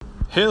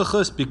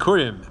Hilchos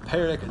Bikurim,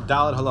 Perek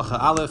Dalet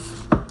Halacha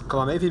Aleph.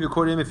 If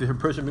the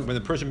person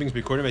brings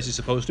bikurim as he's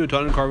supposed to,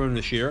 ton carbon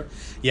v'shir,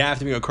 you have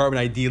to bring a carbon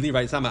ideally,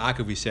 right? It's not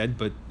ma'akav we said,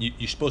 but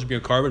you're supposed to bring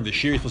a carbon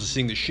v'shir. You're supposed to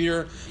sing the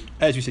shir,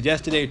 as we said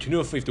yesterday.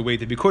 Tunuf, you have to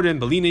wait the bikurim.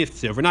 Belina, you have to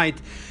stay overnight.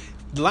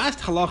 The last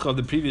halacha of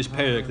the previous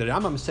parak, the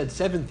Rambam said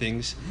 7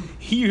 things.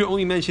 Here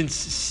only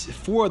mentions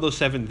 4 of those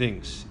 7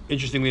 things.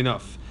 Interestingly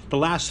enough, the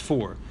last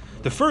 4.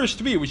 The first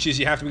 3, which is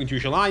you have to bring to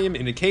Yerushalayim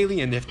in the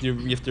Keli, and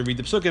you have to read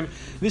the psukim.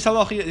 This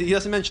halacha he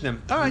doesn't mention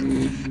them. All right.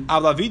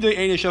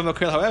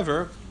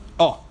 However.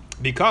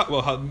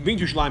 Because being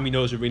to Yerushalayim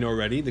we know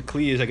already. The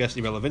kli is, I guess,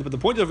 irrelevant. But the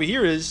point over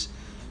here is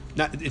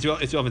not. It's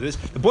relevant to this.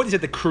 The point is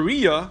that the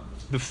kriya,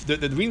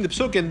 the reading the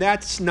psukim,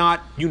 that's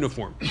not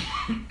uniform,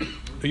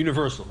 or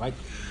universal, right?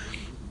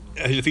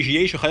 There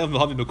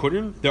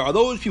are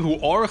those people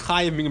who are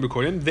chayav bringing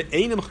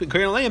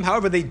bikurim.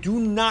 However, they do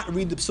not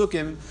read the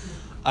psukim.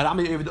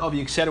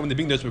 Etc. When they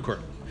bring those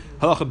bikurim.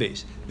 Halacha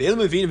base.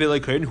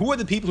 Who are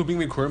the people who bring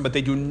bikurim, but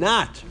they do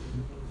not?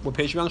 What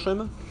page are you on,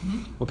 Shlomo?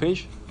 What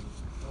page?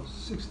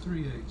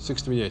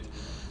 638.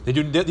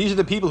 These are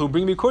the people who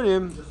bring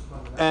bikurim,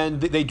 and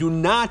they do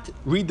not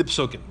read the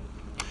psukim.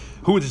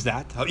 Who is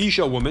that?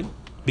 Isha, a woman,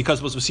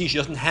 because she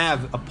doesn't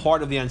have a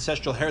part of the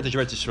ancestral heritage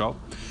of Eretz Yisrael.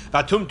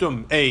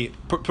 Vatumtum, a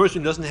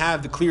person who doesn't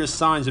have the clear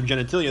signs of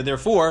genitalia,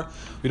 therefore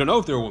we don't know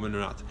if they're a woman or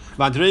not.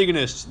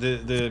 Vandreganist,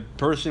 the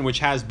person which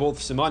has both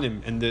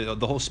simanim and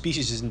the whole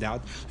species is in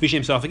doubt.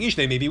 Vishem Safik,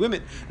 they may be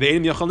women. They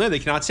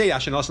cannot say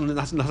that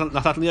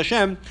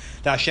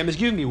Hashem is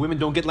giving me. Women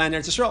don't get land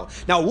in Eretz Yisrael.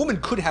 Now a woman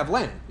could have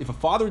land. If a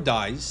father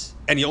dies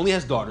and he only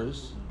has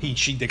daughters, they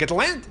get the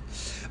land.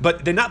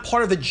 But they're not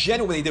part of the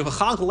general. They have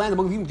a land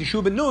among the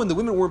Yeshua ben Nun. The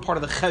women weren't part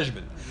of the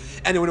cheshbon.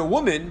 And when a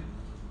woman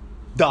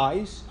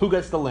dies, who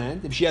gets the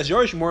land? If she has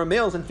Yerush, more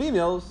males than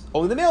females,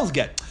 only the males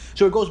get.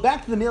 So it goes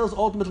back to the males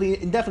ultimately,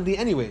 indefinitely,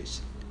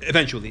 anyways.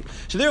 Eventually.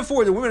 So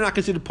therefore, the women are not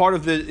considered part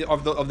of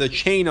the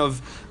chain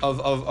of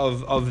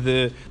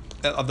the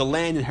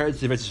land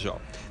inheritance of Eretz Yisrael.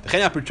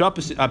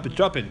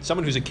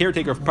 Someone who's a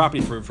caretaker of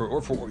property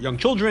for young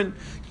children,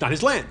 it's not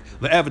his land.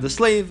 The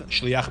slave,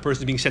 shliach, a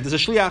person being sent as a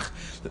shliach.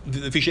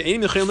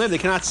 They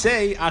cannot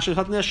say that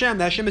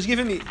Hashem has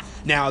given me.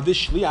 Now this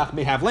shliach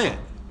may have land,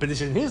 but this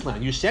isn't his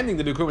land. You're sending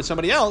the bikurim with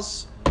somebody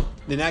else.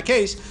 In that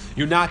case,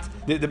 you're not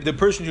the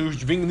person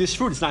who's bringing this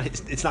fruit.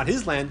 It's not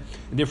his land,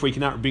 and therefore he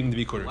cannot bring the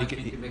bikurim. Why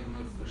can't you make a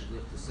note for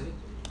shliach to say?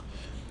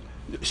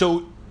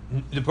 So.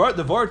 The part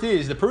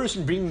is the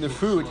person bringing the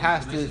fruit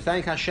has to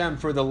thank Hashem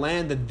for the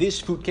land that this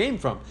fruit came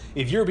from.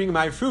 If you're bringing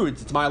my fruit,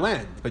 it's my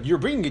land. But you're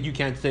bringing it, you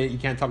can't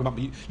talk about.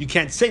 You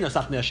can't say no.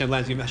 Hashem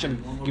lands.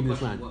 Hashem give me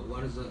this land.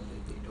 What is the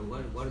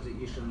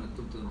Isha and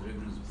Tumtum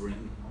Dragons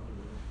bring?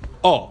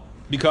 Oh,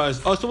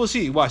 because so we'll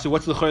see. Why? So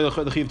what's the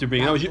chiv to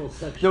bring? Now,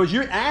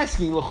 you're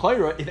asking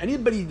l'chayra if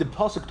anybody the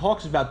pasuk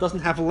talks about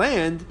doesn't have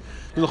land,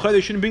 then l'chayra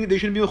they shouldn't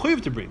be a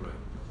chiv to bring.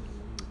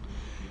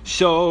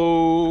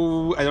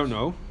 So I don't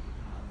know.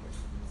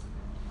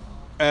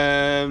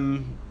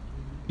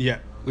 Yeah,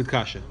 with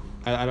kasha.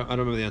 I don't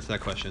remember the answer to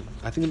that question.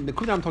 I think the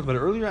Kudam talked about it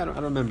earlier. I don't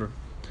remember.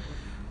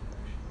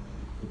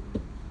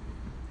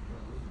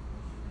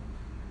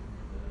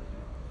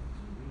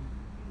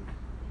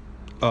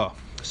 Oh,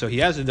 so the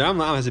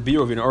Rambam has a beer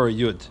over in Ora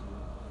Yud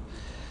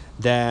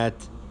that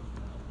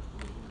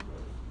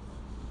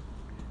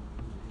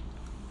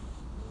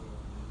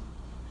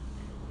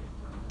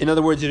in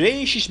other words, the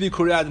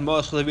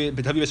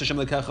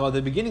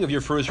beginning of your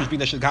first verse being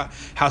the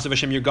house of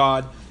Hashem your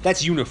God,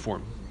 that's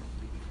uniform.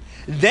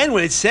 Then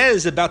when it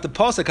says about the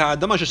pasuk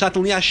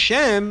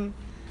Hashem,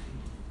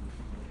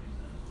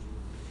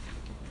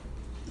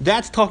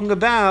 that's talking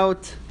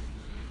about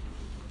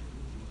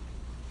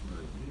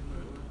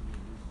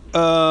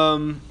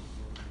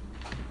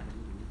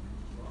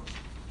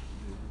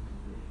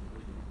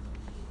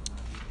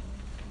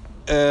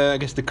I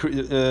guess I was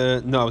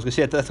going to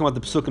say that's about the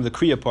psukim, the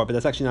kriya part, but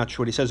that's actually not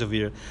true what he says over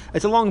here.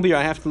 It's a long beer.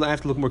 I have to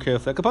look more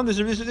carefully. There's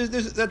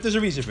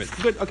a reason for it.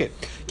 Good. Okay.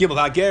 Gimel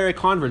Hager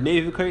convert.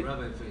 Maybe Rabbi,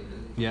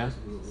 yeah.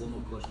 One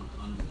more question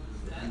on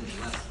the end of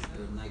last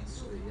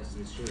night's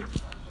yesterday's shiur.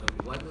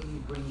 Why don't you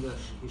bring the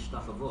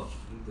ishtachavot,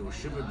 the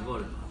shibur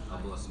dvorim?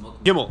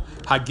 Gimel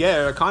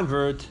Hager, a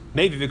convert,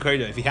 maybe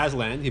v'koida. If he has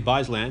land, he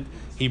buys land.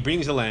 He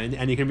brings the land,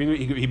 and he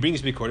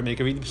brings bikurim, and he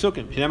can read the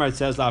psukim. It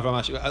says, "I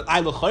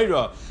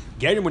l'chayra."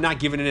 Gerim were not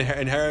given an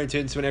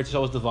inheritance when Eretz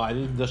Yisrael was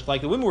divided, just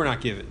like the women were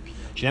not given.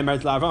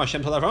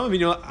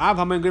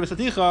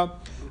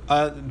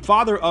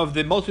 Father of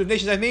the multitude of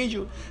nations I've made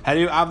you.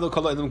 Avram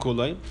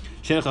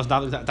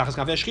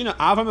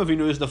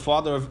Avinu is the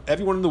father of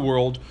everyone in the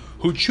world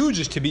who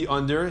chooses to be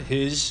under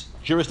his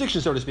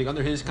jurisdiction, so to speak,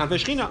 under his kanvei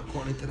shechina.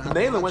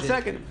 Mela, 1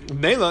 second.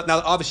 Mela,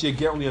 now obviously a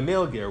ger, only a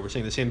male ger, we're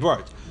saying the same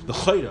word. The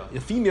chayra, a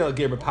female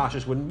ger, but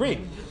pashas wouldn't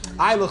bring.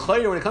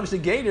 L'chayra, when it comes to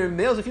gator,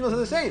 males and females are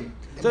the same.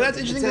 So that's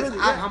interesting. It says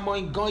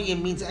Hamoin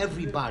Goyim means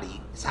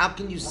everybody. So how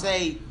can you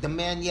say the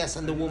man yes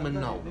and the woman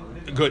no?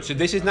 Good. So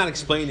this is not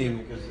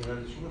explaining.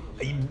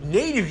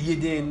 Native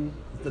Yidden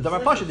the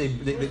Davar Pasha, they're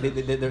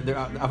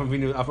Avram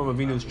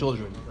Avinu's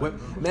children,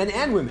 men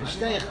and women.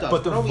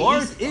 But the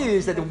vart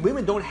is that the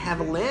women don't have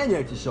a land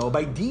yet, so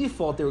by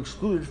default they're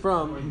excluded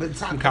from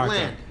karka.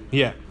 Land.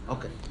 Yeah.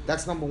 Okay,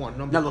 that's number one.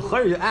 Now,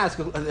 l'chayr, you ask,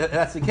 if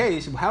that's the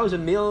case, how is a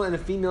male and a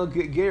female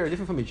ger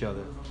different from each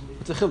other?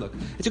 It's a chiluk.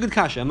 It's a good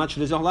kasha. I'm not sure.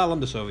 There's a lot of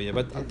lumdus over here,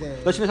 but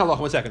let's finish halacha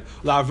 1 second.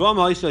 Avram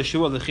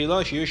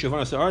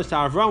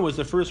was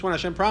the first one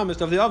Hashem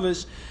promised of the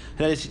others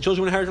that his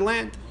children would inherit the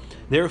land.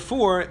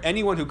 Therefore,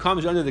 anyone who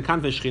comes under the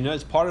Kanveh Shechina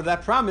is part of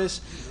that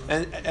promise.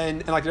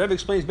 And like the Rebbe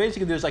explains,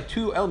 basically there's like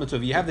two elements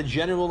of it. You have the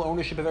general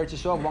ownership of Eretz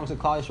Yisrael belongs to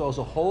Klal Yisrael as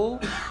a whole,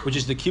 which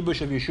is the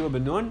kibush of Yeshua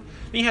ben Nun.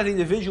 Then you have the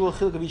individual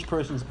chiluk of each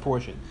person's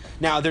portion.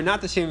 Now, they're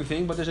not the same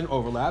thing, but there's an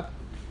overlap.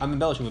 I'm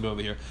embellishing a little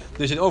bit over here.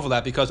 There's an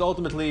overlap because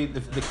ultimately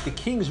the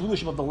king's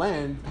rulership of the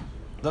land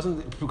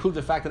doesn't preclude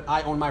the fact that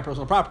I own my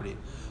personal property,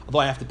 although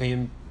I have to pay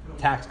him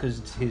tax because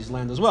it's his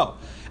land as well.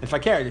 And if I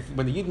cared,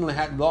 when the Yidden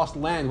had lost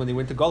land when they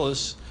went to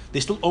Golus, they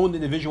still owned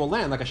individual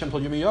land. Like Hashem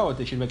told Yirmiyahu,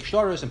 they should make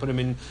shtaros and put them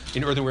in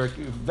earthenware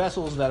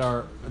vessels that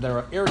are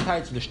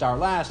airtight so the shtar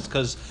lasts,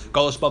 because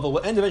Golus Bavel will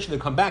end eventually.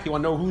 They'll come back. You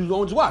want to know who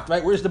owns what,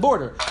 right? Where's the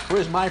border?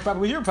 Where's my property?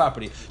 Where's your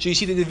property? So you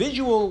see, the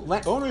individual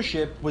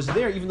ownership was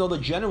there, even though the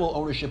general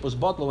ownership was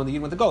Batla when the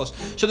Yidden went to Golus.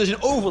 So there's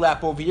an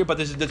overlap over here, but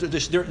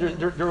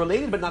they're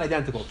related but not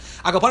identical.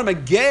 Agapanim, a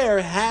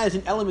ger has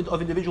an element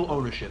of individual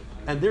ownership,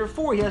 and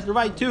therefore he has the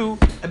right to.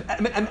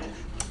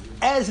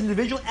 As an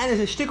individual and as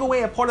a stick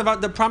away a part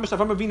of the promise of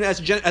Avram Avinu as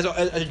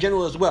a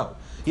general as well.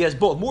 He has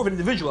both, more of an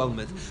individual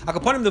element.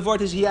 Akapanim, the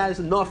vart is he has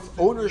enough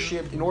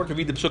ownership in order to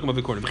read the psukim of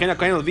the Kohen.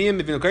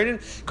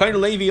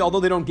 Kain Levi, although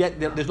they don't get,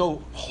 there's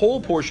no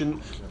whole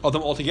portion of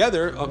them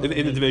altogether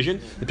in the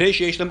division. The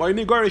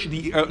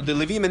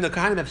Levim and the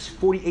Kohanim have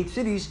 48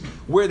 cities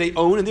where they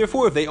own, and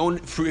therefore, if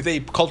they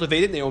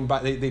cultivate it,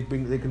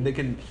 they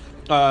can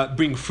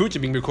bring fruits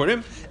and bring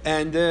rekordim,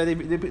 and they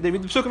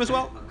read the psukim as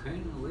well.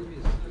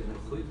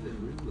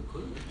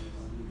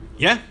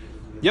 Yeah.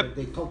 Yep.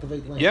 They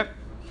cultivate land. Yep.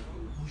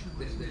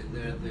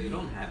 They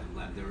don't have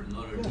land. They're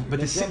not. But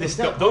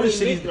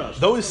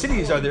those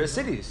cities are their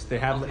cities. They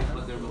have.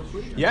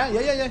 Yeah.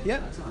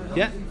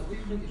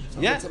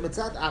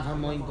 Mitzat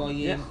Avhamoin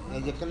Goyim,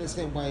 and you can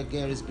understand why a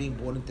ger is being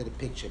brought into the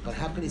picture. But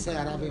how can he say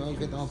Arabi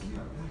Oivet?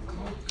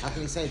 How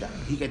can he say that?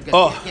 He can't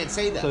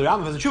say that. So the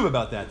Rambam has a tshuva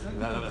about that.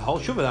 The whole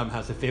tshuva Rambam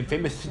has a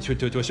famous to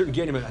a certain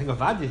ger. I think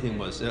Avadi thing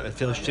was a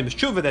famous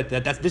tshuva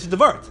that this is the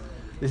vart.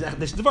 This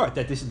is the vart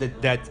that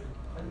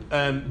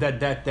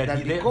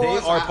they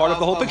are part of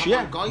the whole picture.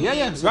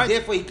 Yeah, so right.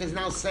 Therefore, he can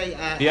now say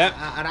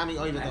Arami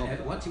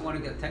Oivet. Once you want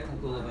to get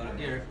technical about a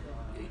ger,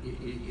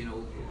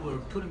 we're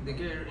putting the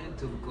ger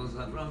into, because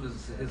Avram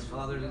is his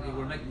father.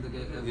 We're making the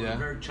ger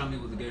very chummy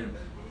with the ger.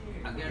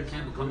 A ger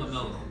can't become a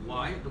melech.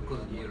 Why? Because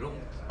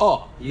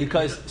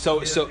because so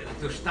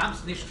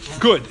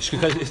good,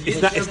 because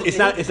it's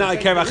not a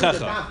kervachecha.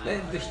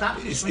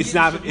 It's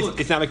not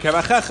a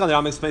kervachecha. The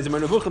Rambam explains in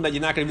Mernevuchim that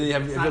you're not going to really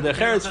have the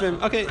cheretz for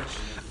him. Okay,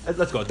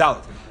 let's go.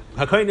 Dalit.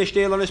 A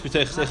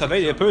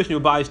person who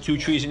buys 2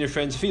 trees in your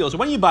friend's field. So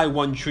when you buy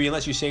 1 tree,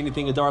 unless you say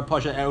anything, a Davar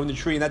Pasha, I own the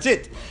tree, and that's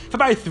it. If I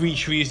buy 3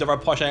 trees, Davar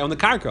Pasha, I own the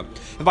karka.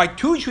 If I buy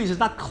 2 trees, it's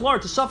not clear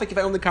to suffix if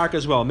I own the karka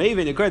as well.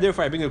 Maybe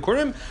therefore I bring a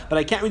kurim, but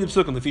I can't read the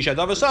psukim. The fisha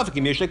Davar suffix,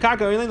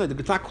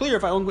 it's not clear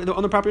if I own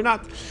the property or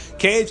not.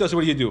 Okay, so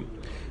what do you do?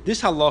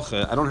 This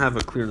halacha, I don't have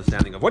a clear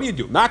understanding of. What do you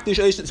do?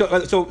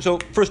 So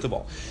first of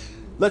all,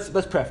 let's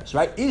preface,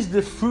 right? Is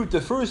the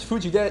first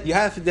fruit you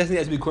have to designate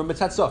as bikurim, but it's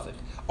not suffix.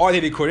 Are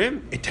they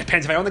bikurim? It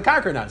depends if I own the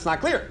karka or not. It's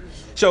not clear.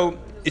 So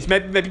it's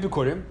maybe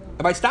bikurim.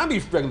 It might still be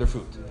regular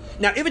fruit.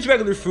 Now, if it's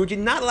regular fruit, you're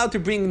not allowed to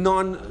bring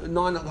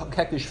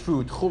non-hektish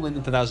fruit, chulin,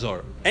 into the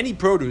azar. Any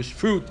produce,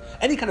 fruit,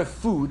 any kind of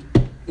food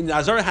in the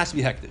azar has to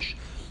be hektish.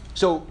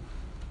 So,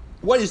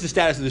 what is the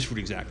status of this fruit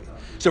exactly?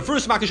 So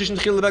first, I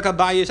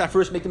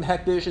first make them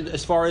hektish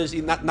as far as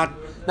not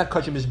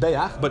kachim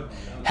mizbeach, but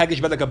hektish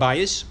bedek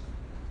abayis.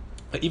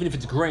 Even if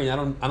it's grain,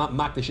 I'm not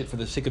makdish it for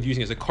the sake of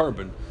using it as a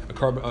carbon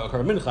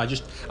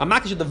mincha. I'm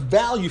makdish it the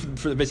value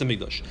for the Beis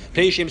Hamikdash.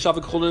 Pei shem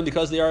safek chulin,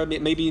 because they are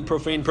maybe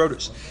profane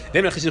produce.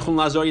 Then now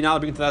I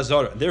bring it to the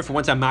azara. Therefore,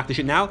 once I makdish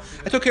it now,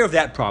 I took care of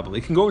that problem.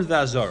 It can go into the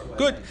azara.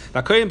 Good.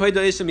 Now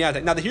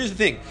here's the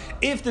thing: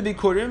 if the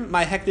bikurim,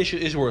 my hektish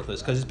is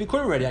worthless because it's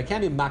bikurim already. I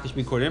can't be makdish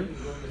bikurim.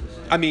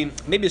 I mean,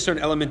 maybe a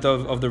certain element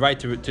of the right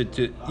to if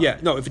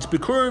it's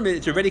bikurim,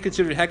 it's already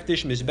considered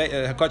hektish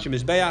hakachim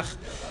mizbeach.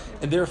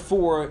 And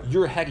therefore,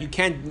 you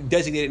can't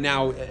designate it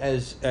now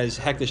as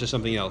hektish or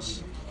something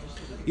else.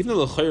 Even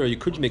though l'chayra, you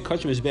could make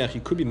kachim mizbeach,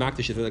 you could be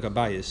makdish like a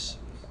bias.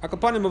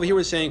 Akapanim over here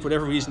was saying for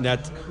whatever reason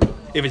that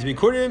if it's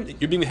bikurim,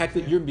 you're being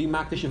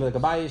makdish like a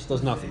bias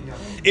does nothing.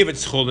 If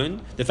it's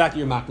chulin, the fact that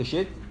you're makdish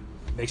it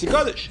makes it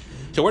kaddish.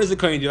 So what does the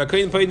kohen do? A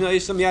kohen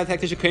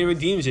hektish, a kohen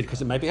redeems it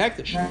because it might be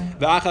hektish.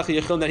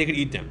 Then he could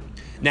eat them.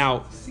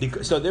 Now,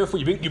 so therefore,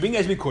 you bring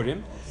as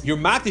bikurim, you're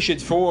makdish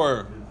it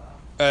for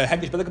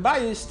Hegdish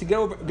Belakabayis to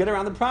get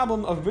around the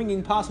problem of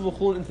bringing possible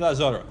chulin into the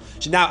Azara.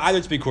 So now either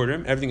it's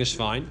Bikurim, everything is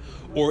fine,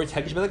 or it's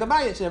Hegdish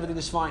Belakabayis and everything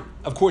is fine.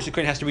 Of course, the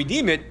Kohen has to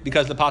redeem it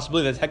because the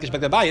possibility that it's Hegdish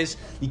Belakabayis,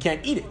 you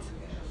can't eat it.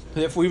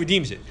 Therefore, he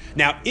redeems it.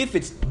 Now, if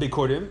it's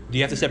Bikurim, do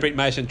you have to separate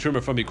Ma'aser and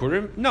Truma from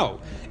Bikurim? No.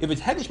 If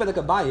it's Hegdish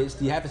Belakabayis,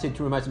 do you have to say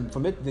Truma Ma'aser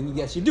from it? Then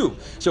yes, you do.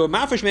 So,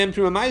 Ma'afresh Ma'am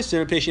Truma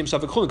Ma'aser, Peshim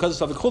Safek Chulin, because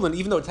it's Safek Chulin,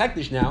 even though it's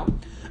Hegdish now,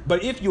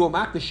 but if you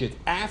Makdish it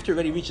after it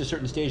already reached a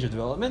certain stage of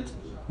development,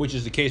 which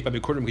is the case by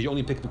Bikurim, because you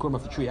only pick Bikurim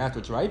off the tree after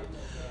it's ripe,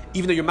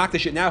 even though you're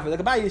Makdish it now for the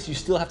Gabayis, you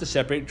still have to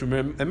separate Truma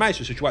and Ma'aser,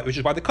 which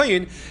is why the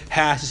Kohen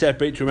has to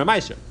separate Truma and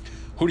Ma'aser.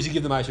 Who does he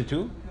give the Ma'aser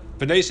to?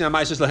 The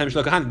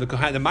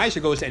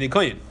Ma'aser goes to any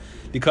Kohen,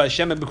 because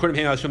Shem and Bikurim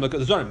hang out from the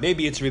Zorim.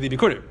 Maybe it's really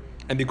Bikurim,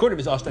 and Bikurim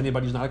is asked to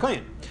anybody who's not a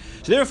Kohen.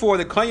 So therefore,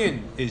 the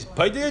Kohen is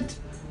paided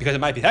because it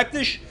might be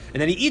hektish,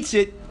 and then he eats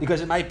it because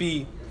it might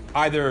be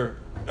either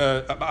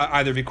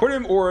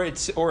Bikurim or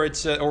it's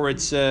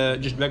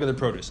just regular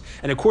produce.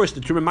 And of course,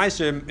 the Truma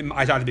Ma'aser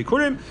is either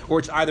Bikurim or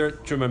it's either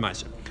Truma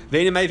Ma'aser.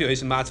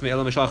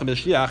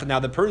 Now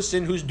the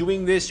person who's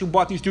doing this, who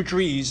bought these two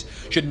trees,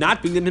 should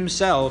not bring them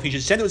himself. He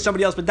should send it with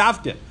somebody else, but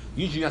dafka.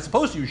 Usually you're not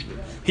supposed to usually.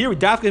 Here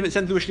with dafka,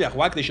 send it to a shliach.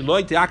 Why?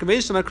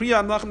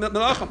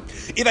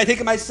 If I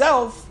take it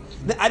myself,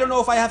 then I don't know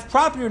if I have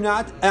property or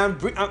not.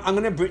 And I'm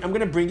going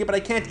to bring it, but I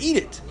can't eat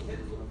it.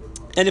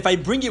 And if I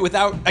bring it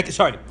without, I'm going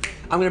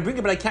to bring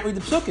it, but I can't read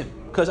the psukim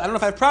because I don't know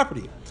if I have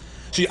property.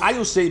 So I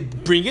will say,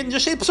 bring it and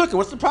just say psukim.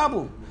 What's the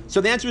problem?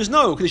 So the answer is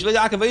no. If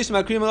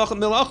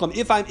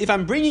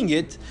I'm bringing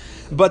it,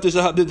 but there's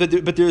a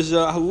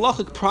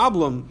halachic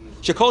problem.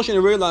 If you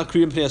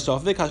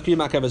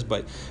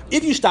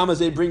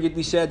stamazay bring it,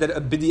 we said that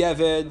a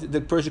b'diavad,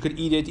 the person could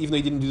eat it even though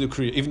he didn't do the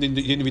kriya, even though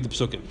he didn't read the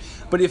psukim.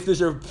 But if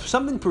there's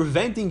something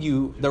preventing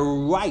you the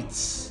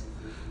rights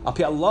al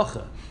pi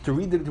halacha to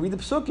read the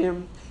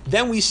psukim,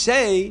 then we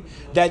say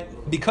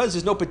that because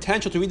there's no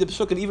potential to read the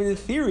psukim, even in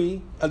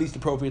theory, at least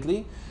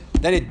appropriately,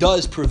 then it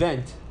does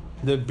prevent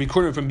the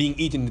bikurim from being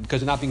eaten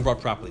because they're not being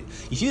brought properly.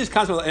 You see this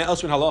concept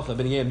elsewhere in halacha,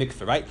 b'nei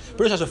mikveh, right?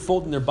 Person has a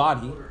fold in their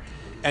body,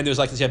 and there's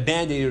like, let's say, a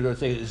band-aid, or let's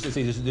say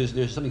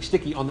there's something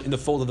sticky in the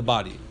fold of the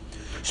body.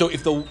 So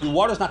if the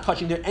water's not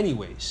touching there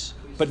anyways,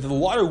 but if the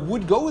water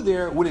would go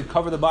there, would it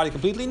cover the body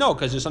completely? No,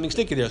 because there's something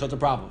sticky there, so it's a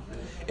problem.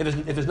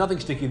 If there's nothing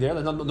sticky there,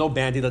 there's no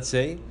band-aid, let's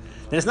say,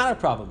 then it's not a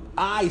problem.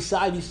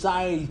 Side,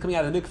 coming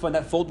out of the mikveh, and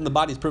that fold in the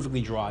body is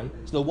perfectly dry,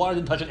 so the water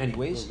didn't touch it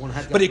anyways.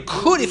 But it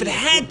could if it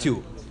had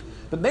to.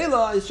 But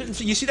Mela is certain.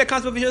 So you see that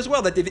concept over here as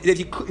well. That if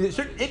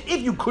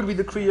you could read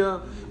the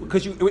kriya,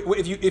 because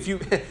if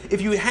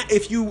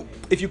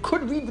you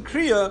could read the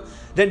kriya,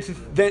 then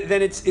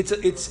it's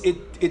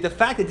the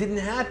fact that it didn't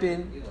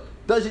happen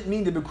doesn't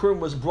mean the bikurim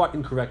was brought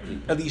incorrectly.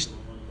 At least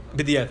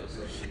b'diavad.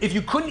 If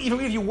you couldn't even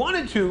read, if you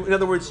wanted to, in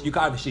other words, you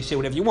can obviously say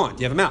whatever you want.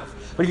 You have a mouth.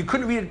 But if you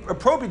couldn't read it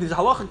appropriately, there's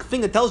a halachic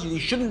thing that tells you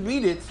shouldn't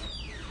read it.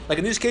 Like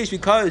in this case,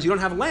 because you don't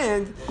have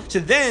land, so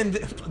then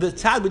the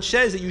tzad which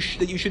says that you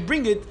should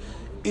bring it.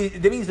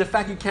 That means the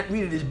fact you can't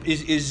read it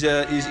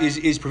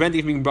is preventing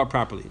it from being brought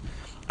properly.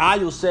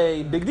 You'll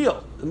say, big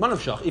deal.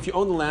 If you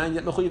own the land, you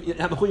have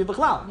mechuyev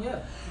b'chlal.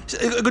 Yeah.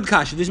 A good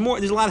kasha. There's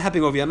a lot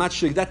happening over here. I'm not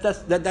sure.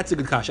 That's a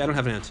good kasha. I don't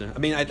have an answer. I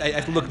mean, I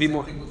have to look a bit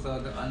more. With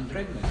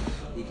Andregman,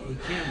 he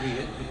can't read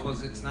it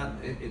because it's not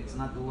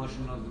the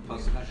lashon of the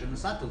pasuk Hashem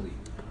Satali.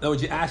 No,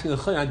 what you're asking the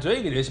Chayyim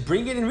Andregman is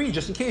bring it and read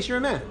just in case you're a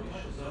man.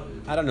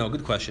 I don't know.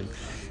 Good question.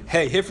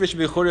 Hey, hifresh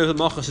b'chorim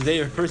v'machos. Today,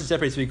 a person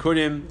separates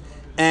b'chorim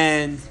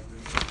and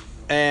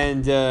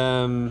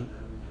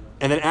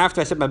then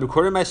after I set my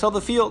bikurim, I sell the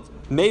field.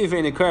 Maybe I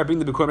bring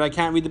the bikurim, but I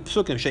can't read the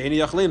psukim.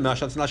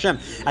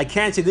 I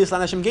can't say this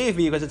land Hashem gave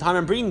me because the time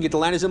I'm bringing it, the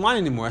land isn't mine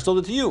anymore. I sold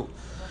it to you.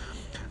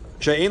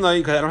 Because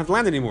I don't have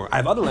land anymore. I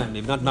have other land,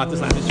 maybe not this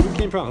land. This is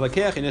the problem. If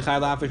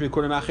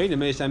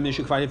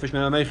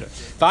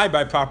I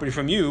buy property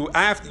from you,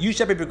 after you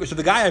separate, so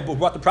the guy I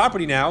bought the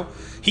property now,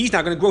 he's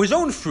not going to grow his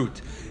own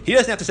fruit. He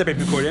doesn't have to separate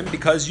bikurim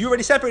because you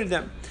already separated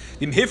them.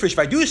 If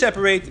I do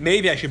separate,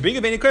 maybe I should bring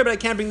a bnei but I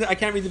can't read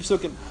the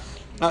psukim.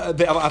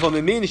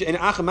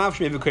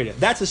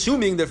 That's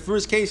assuming the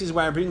first case is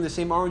where I'm bringing the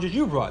same oranges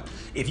you brought.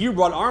 If you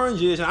brought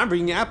oranges and I'm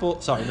bringing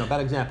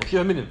bad example.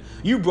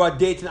 You brought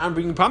dates and I'm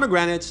bringing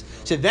pomegranates.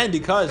 So then,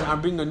 because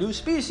I'm bringing a new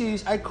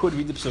species, I could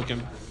read the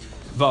psukim.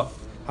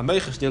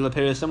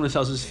 Someone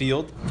sells his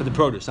field for the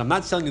produce. I'm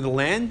not selling you the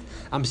land.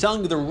 I'm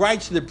selling you the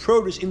rights to the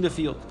produce in the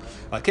field.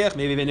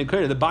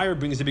 The buyer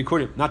brings the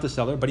bikurim, not the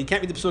seller, but he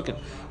can't read the psukim.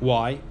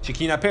 Why?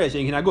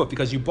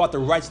 Because you bought the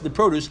rights to the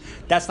produce.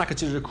 That's not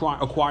considered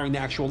acquiring the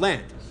actual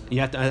land. You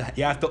have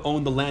to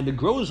own the land it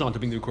grows on to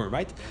bring the bikurim,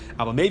 right?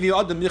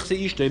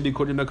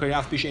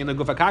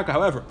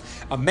 However,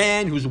 a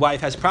man whose wife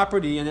has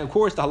property, and of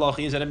course the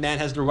halacha is that a man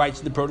has the rights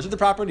to the produce of the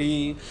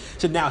property.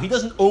 So now he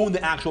doesn't own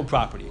the actual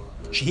property.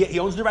 He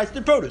owns the rights to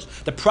the produce.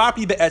 The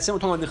property, we're talking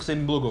about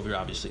Nichsem Blug over here,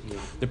 obviously.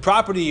 The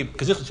property,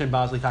 because Nichsem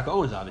Basli Taka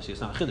owns, obviously,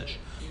 it's not a Chiddush.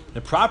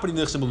 The property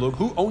Nechsemaluk,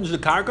 who owns the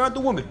karka? The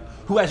woman.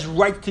 Who has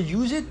right to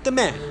use it? The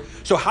man.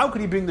 So how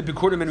could he bring the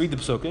Bikurim and read the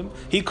Psukim?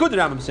 He could, the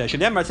Rambam says.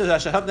 Shemar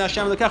says,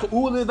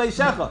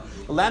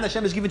 the land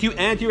Hashem is given to you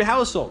and to your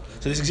household.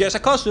 So this is Gzeras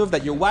HaKosov,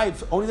 that your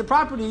wife owning the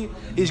property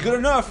is good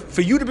enough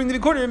for you to bring the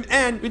Bikurim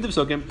and read the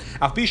Psukim.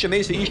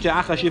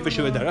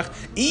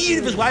 Even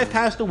if his wife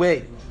passed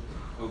away.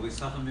 Well,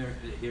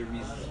 here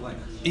means his wife.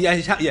 Yeah,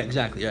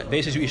 exactly. Yeah,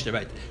 basically Ishta,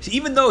 right. So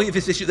even though if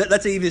it's,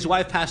 let's say if his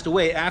wife passed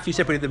away after he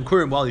separated the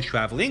Bikurim while he's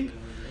traveling,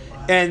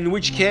 and in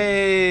which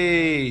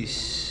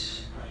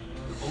case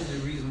the only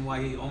reason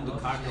why he owned the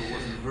karka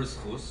wasn't her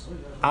schus.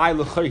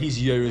 He's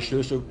Yerush.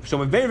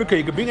 So very clear.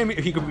 He could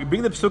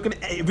bring the Psukim,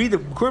 read the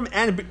Bikurim,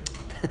 and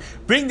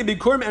bring the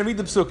Bikurim and read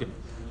the Psukim.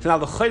 So now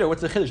the Chayda, what's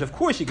the Chiddush? Of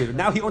course he could.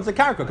 Now he owns the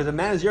karka because the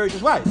man is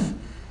Yerush's wife.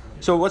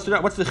 So what's the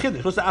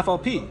Chiddush? What's the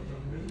Afal P?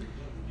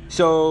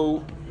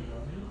 So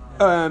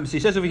he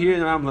says over here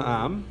in Ram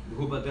La'am.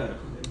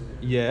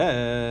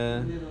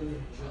 Yeah.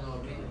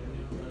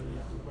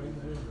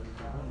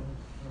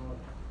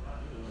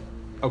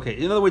 Okay,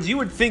 in other words, you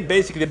would think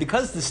basically that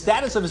because the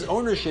status of his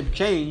ownership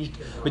changed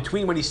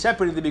between when he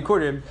separated the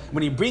Bikurim,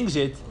 when he brings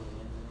it,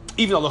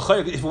 even though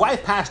if his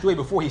wife passed away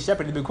before he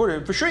separated the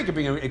Bikurim, for sure he could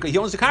bring it. He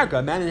owns the karka,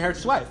 a man inherits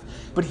his wife.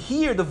 But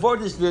here the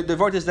word is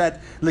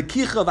that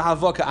lekicha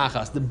v'havoka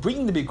achas, the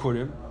bringing the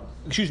Bikurim,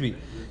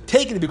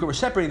 taking the Bikurim or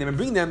separating them and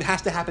bringing them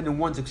has to happen in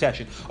one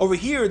succession. Over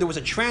here, there was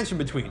a transfer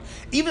between.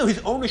 Even though his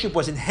ownership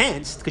was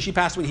enhanced, because she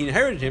passed away and he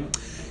inherited him,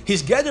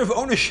 his gather of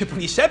ownership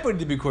when he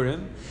separated the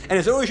Bikurim, and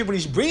his ownership when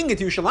he's bringing it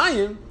to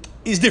Yerushalayim,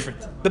 is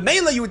different. But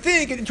Mela, you would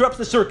think, it interrupts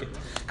the circuit.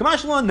 Kamash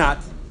Shalom, not.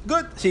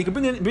 Good. So he can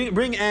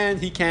bring and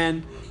he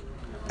can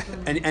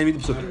and read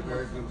the Psukim.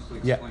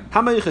 Yeah.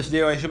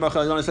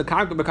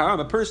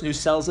 A person who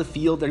sells a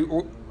field,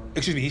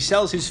 he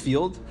sells his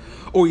field,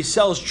 or he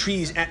sells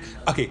trees.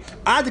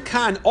 Ad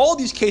Khan, all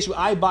these cases where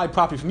I buy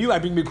property from you, I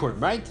bring Bikurim,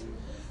 right?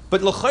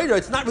 But l'chayra,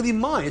 it's not really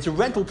mine. It's a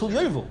rental till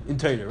Yovel in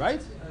Torah,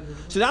 right?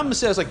 So the Rambam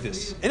says like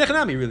this, in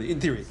Echanami, really, in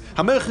theory.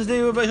 A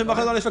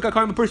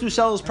person who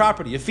sells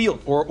property, a field,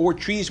 or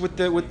trees with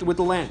the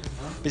land.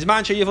 In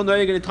a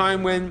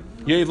time when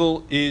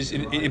Yovel is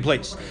in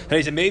place.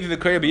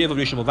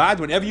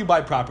 Whenever you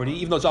buy property,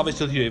 even though it's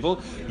obviously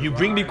Yovel, you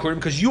bring Bikurim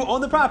because you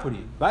own the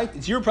property, right?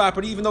 It's your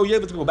property, even though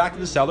Yovel is going to go back to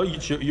the seller,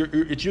 it's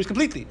yours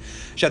completely.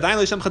 Because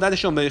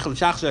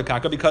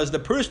the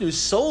person who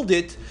sold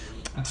it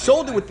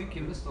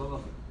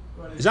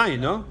with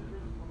Zion, no?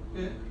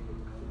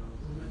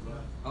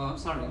 Oh, I'm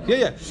sorry.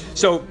 Yeah.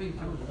 So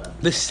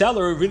the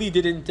seller really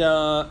didn't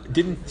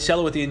sell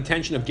it with the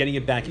intention of getting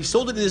it back. He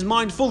sold it in his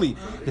mind fully.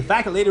 The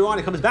fact that later on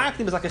it comes back to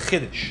him is like a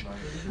chiddush.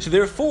 So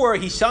therefore,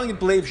 he's selling it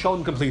b'leiv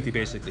shalom completely,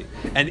 basically.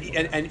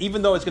 And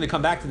even though it's going to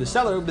come back to the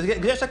seller,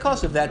 but there's a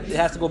cost of that. It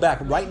has to go back.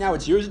 Right now,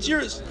 it's yours. It's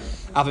yours.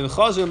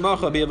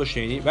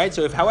 Right.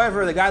 So if,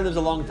 however, the guy lives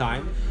a long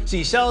time, so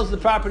he sells the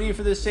property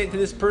to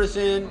this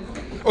person,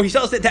 or he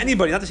sells it to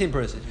anybody, not the same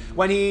person,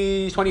 when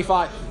he's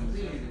 25.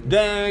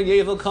 Then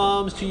Yovel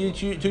comes 2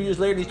 years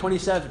later, he's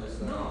 27.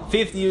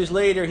 50 years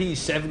later, he's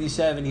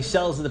 77. He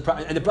sells the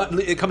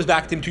it comes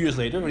back to him 2 years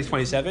later when he's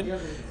 27.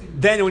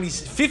 Then when he's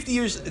 50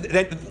 years,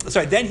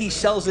 then he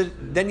sells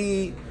it. Then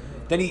he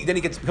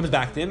comes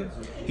back to him.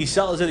 He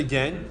sells it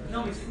again.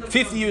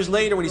 50 years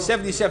later, when he's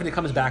 77, it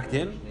comes back to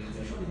him,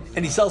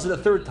 and he sells it a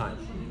third time.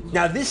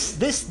 Now this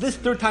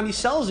third time he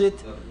sells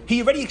it,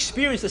 he already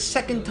experienced a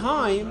second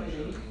time.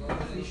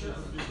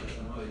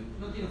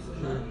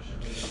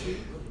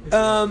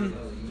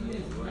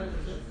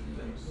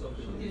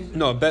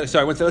 Let's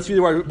read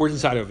the words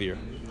inside over here.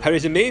 He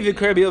can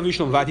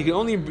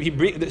only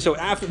bring, so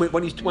after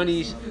when he's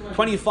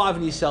 25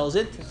 and he sells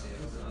it,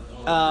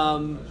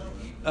 2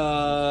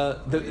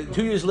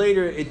 years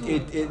later,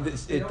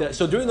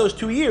 so during those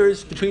 2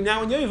 years between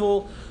now and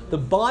Yovel, the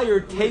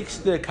buyer takes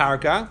the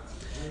karka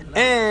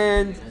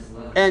and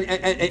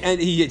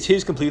it's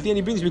his completely, and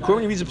he brings Bikurim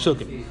and he reads the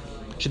Psukim.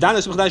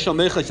 Because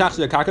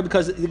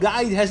the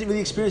guy hasn't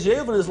really experienced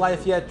Yovel in his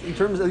life yet, at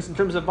least in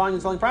terms of buying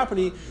and selling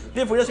property.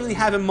 Therefore, he doesn't really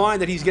have in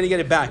mind that he's going to get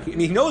it back. I mean,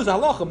 he knows the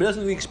halacha, but he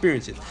doesn't really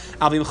experience it.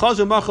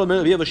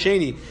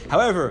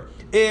 However,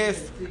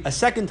 if a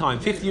second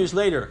time, 50 years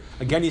later,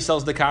 again he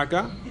sells the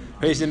karka,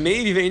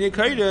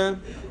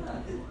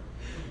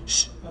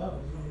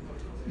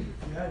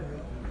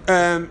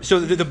 so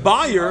the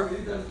buyer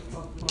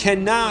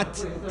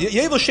cannot.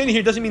 Yovel Sheni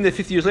here doesn't mean that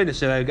 50 years later.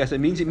 So I guess it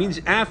means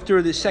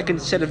after the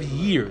second set of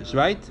years,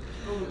 right?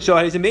 So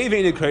as a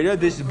Meivin Kreda,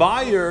 this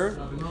buyer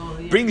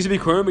brings the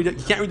Bikurim. He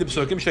can't read the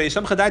Psukim.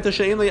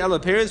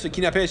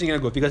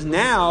 Because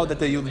now that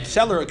the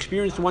seller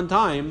experienced one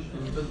time,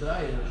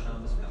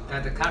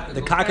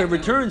 the karka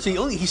returns.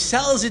 So he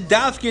sells it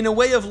dafki in a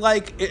way of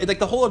like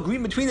the whole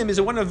agreement between them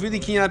is one of really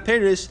Kinat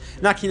Peres,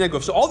 not Kinat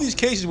Guf. So all these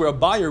cases where a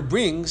buyer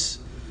brings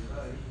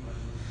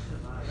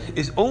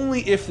is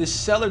only if the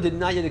seller did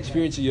not yet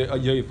experience a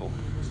Yovel.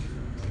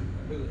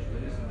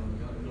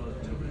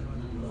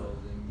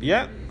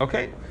 Yeah?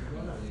 Okay.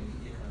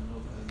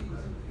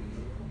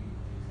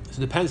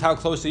 So it depends how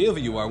close to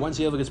Yovel you are. Once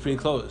Yovel gets pretty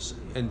close,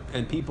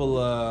 and people,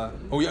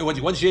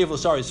 once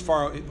Yovel, is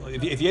far.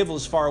 If Yovel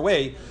is far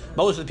away,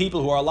 most of the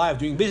people who are alive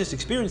doing business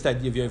experience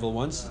that Yovel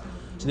once.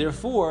 So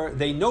therefore,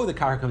 they know the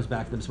karka comes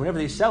back to them. So whenever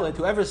they sell it,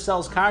 whoever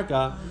sells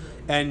karka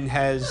and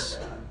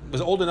was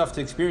old enough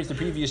to experience the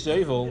previous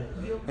Yovel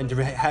and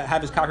to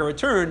have his karka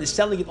returned is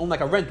selling it on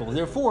like a rental.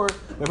 Therefore,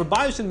 whoever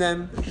buys from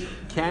them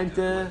can't.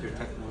 What you're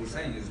technically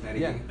saying is that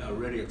he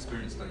already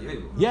experienced a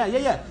Yovel.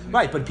 Yeah.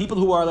 Right, but people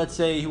who are, let's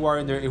say, who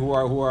are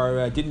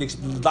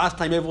last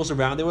time Yovel was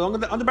around, they were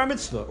under bar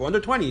mitzvah or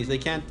under 20s.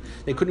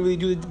 They couldn't really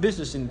do the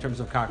business in terms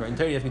of karka. In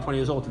theory, you have to be 20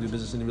 years old to do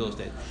business in real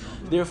estate.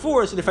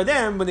 Therefore, so for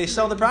them, when they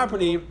sell the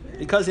property,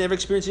 because they never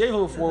experienced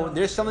Yovel before,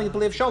 they're selling it to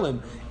Lev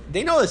Sholem.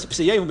 They know this.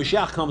 Say Yovel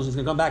Mashiach comes, it's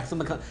going to come back. Some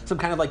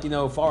kind of like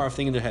far off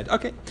thing in their head.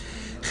 Okay.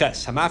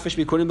 Ches hamafish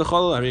bikurim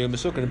b'chol hariyom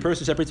besuk, and a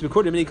person separates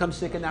bikurim and he comes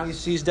sick and now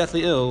he's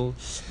deathly ill.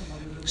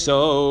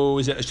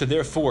 So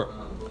therefore,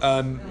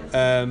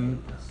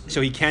 so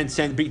he can't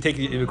take the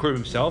bikurim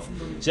himself.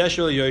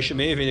 Zeshul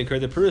Yoshim Evin,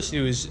 the person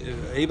who is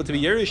able to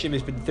be Yerushim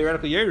is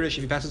theoretically Yerush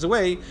if he passes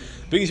away,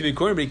 brings the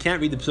bikurim, but he can't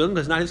read the psukim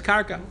because it's not his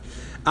karka.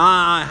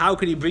 How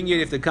could he bring it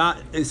if the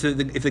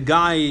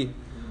guy?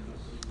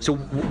 So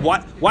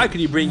why could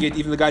he bring it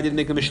even the guy didn't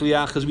make a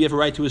shliach? Because we have a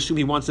right to assume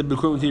he wants the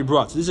bikurim to be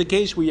brought. So this is a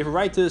case where you have a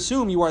right to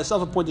assume you are a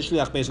self-appointed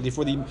shliach basically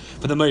for the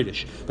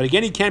meidish. But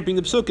again, he can't bring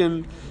the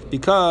psukim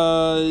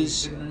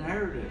because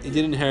he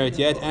didn't inherit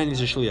yet, and he's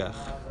a shliach.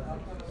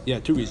 Yeah,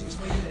 two reasons.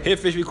 I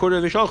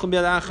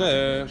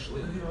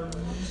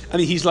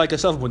mean, he's like a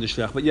self-appointed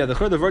shliach, but yeah, the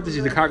word is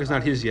the karka is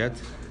not his yet.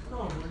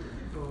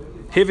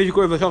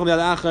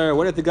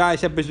 What if the guy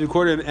separates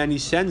bikurim and he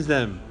sends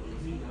them?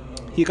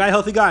 He's a guy,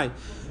 healthy guy.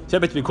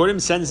 Separates bikurim,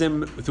 sends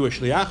them through a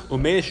shliach,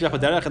 and the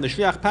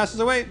shliach passes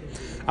away.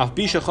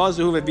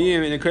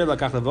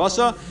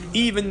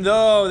 Even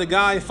though the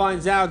guy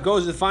finds the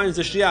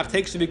shliach,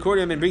 takes the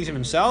bikurim and brings him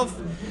himself,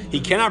 he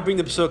cannot bring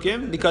the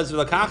psukim because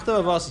the lakachta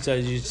of us it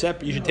says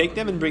you should take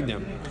them and bring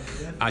them.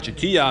 You have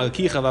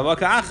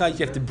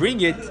to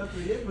bring it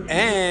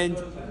and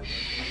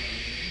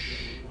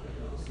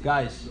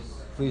guys,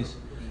 please.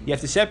 You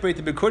have to separate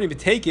the bikurim to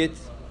take it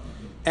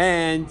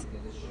and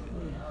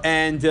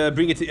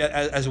bring it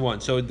as one.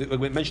 So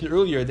we mentioned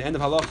earlier at the end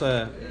of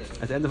halacha.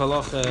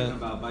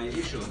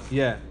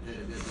 Yeah.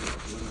 The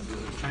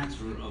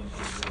transfer of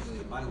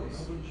the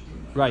Bibles.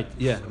 Right.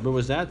 Yeah. Where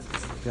was that?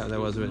 Yeah, that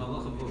was it.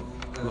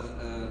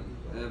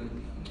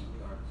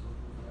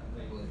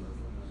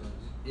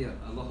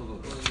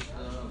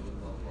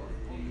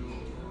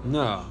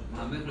 No.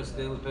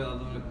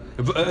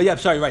 Yeah,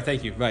 sorry. Right,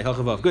 thank you. Right,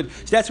 halachavav. Good.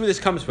 So that's where this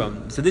comes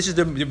from. So this is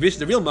the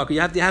real marker.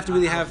 You have to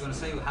really have. I was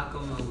going to say, how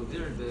come the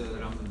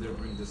Rambam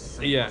bring this?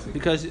 Yeah,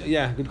 because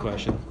good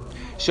question.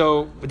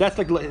 So that's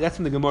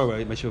from the Gemara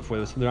I mentioned before.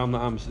 That's from the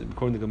Rambam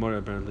according to the Gemara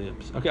apparently.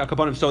 Okay,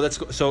 Akaponim. So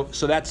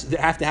that's they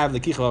have to have the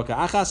kicha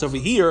achas. Over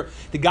here,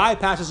 the guy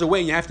passes away,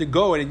 and you have to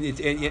go, and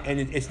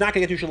it's not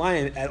going to get to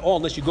Shalayim at all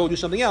unless you go do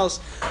something else.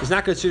 It's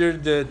not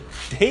considered the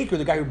taker,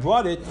 the guy who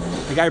brought it,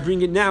 the guy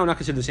bringing it now, not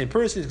considered the same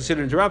person. It's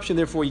considered interruption.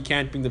 Therefore, you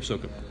can't bring the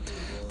psukim.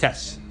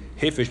 Test.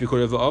 If he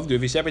separates the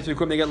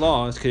bikurim, they get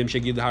lost. They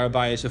get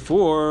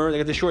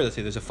the shore. Let's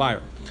say there's a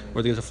fire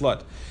or there's a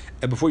flood.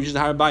 And before you use the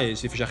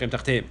harabayis,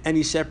 and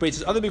he separates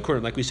his other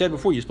bikurim, like we said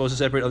before, you're supposed to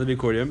separate other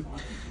bikurim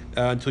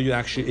until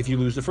if you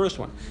lose the first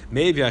one.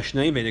 Maybe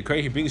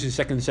he brings his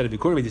second set of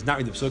bikurim, he does not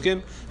read the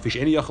psukim. He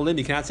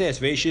cannot say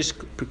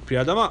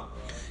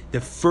the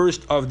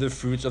first of the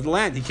fruits of the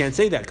land. He can't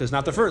say that because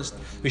not the first.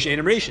 These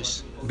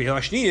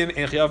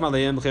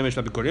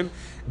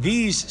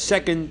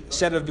second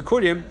set of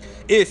bikurim,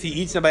 if he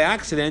eats them by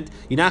accident,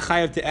 you're not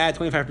chayav to add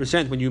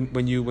 25%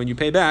 when you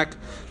pay back.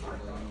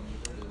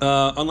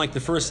 Unlike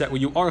the first set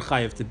where you are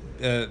chayav to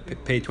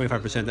pay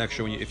 25%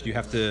 extra if you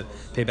have to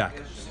pay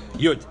back.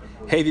 Yud.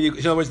 In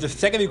other words, the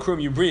second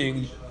bikurim you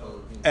bring,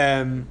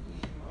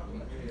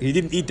 he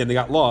didn't eat them; they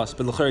got lost.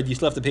 But you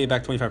still have to pay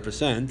back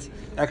 25%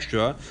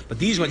 extra. But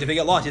these ones, if they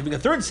get lost, if you bring a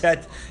third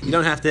set, you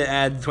don't have to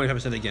add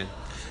 25% again.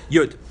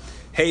 Yud.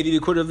 If he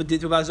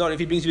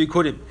brings the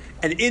bikurim,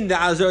 and in the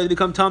azar they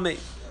become tamei.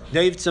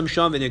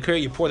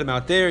 You pour them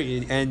out there,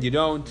 and you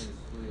don't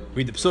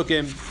read the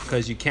psukim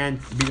because you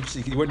can't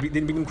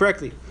didn't bring them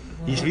correctly.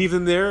 You should leave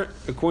them there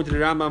according to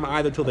the Rambam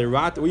either till they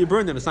rot or you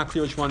burn them. It's not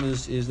clear which one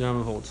is the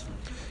Rambam holds.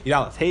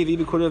 Hey, if you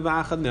bring a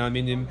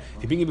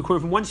bikurim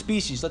from one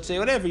species, let's say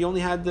whatever, you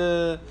only had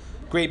the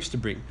grapes to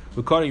bring.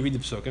 You read the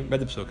psukim,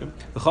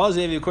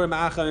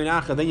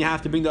 then you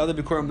have to bring the other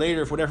bikurim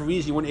later for whatever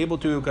reason you weren't able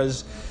to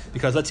because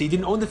let's say you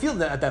didn't own the field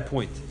at that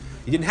point.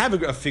 You didn't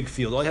have a fig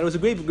field. All you had was a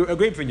grape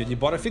vineyard. You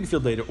bought a fig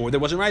field later, or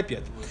there wasn't ripe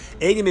yet.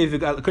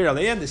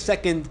 The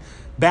second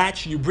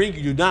batch you bring,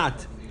 you do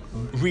not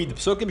read the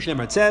psukim.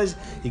 Shneimar it says,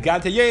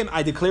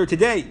 I declare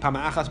today.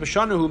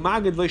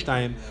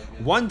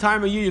 One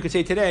time a year you can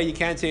say today. You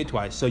can't say it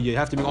twice. So you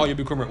have to bring all your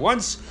bikurim at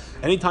once.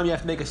 Anytime you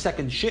have to make a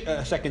second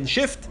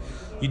shift,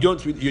 you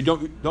don't read the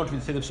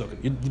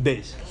psukim. The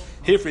base.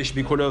 Hifrish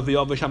bikurim of the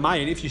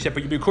Shamayim, if you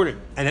separate your bikurim,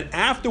 and then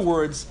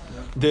afterwards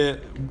the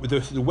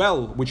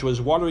well which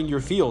was watering your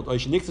field, or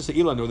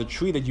the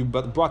tree that you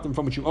brought them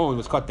from which you own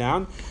was cut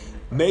down.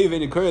 May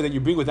then occur that you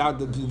bring without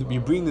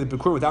you bring the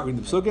bikurim without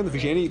reading the psukim.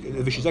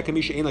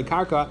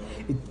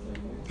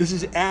 This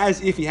is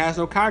as if he has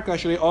no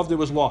karka of there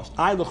was lost.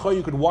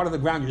 You could water the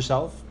ground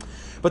yourself.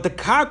 But the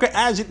karka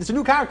it's a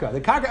new karka. The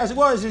karka as it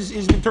was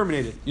is been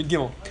terminated. You'd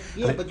gimel.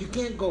 Yeah, but you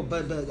can't go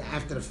but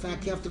after the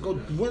fact. You have to go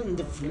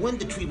when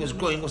the tree was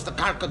growing. Was the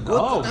karka good?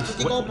 No, That's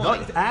what you go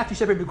by. after you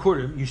separate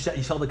bikurim, you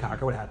sell the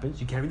karka. What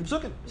happens? You can't read the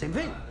psukim. Same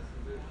thing.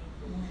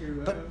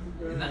 But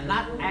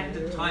not at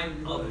the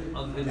time of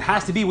his. It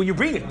has to be when you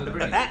bring it.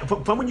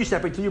 From when you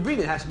separate till you bring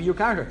it, it has to be your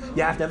karka.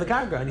 You have to have the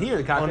karka. And here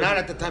the karka. not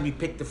at the time you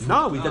pick the fruit.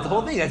 No, that's the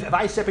whole thing. If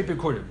I separate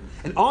bikurim,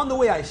 and on the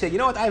way I say, you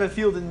know what, I have a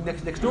field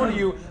next door to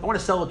you. I want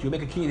to sell it to you,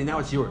 make a key, and now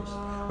it's yours.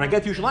 When I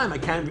get to Yerushalayim, I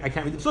can't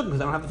read the psukim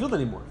because I don't have the field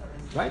anymore,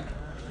 right?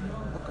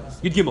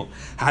 Yud Gimel.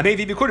 If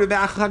you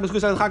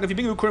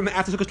bring bikurim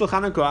after Sukkot till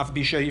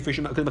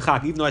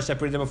Chanukah, even though I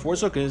separated them before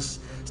Sukkot,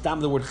 stam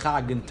the word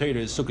chag in Torah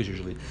is Sukkot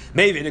usually.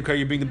 Maybe in a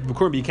you bring the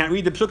bikurim, but you can't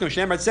read the psukim.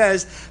 Shemar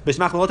says, you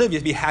have to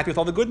be happy with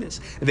all the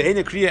goodness. The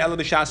kriya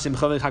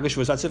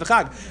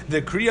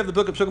of the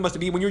book of Sukkot must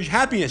be when you're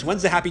happiness.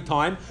 When's the happy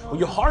time? When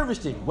you're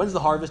harvesting. When's the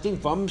harvesting?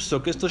 From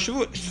Sukkot to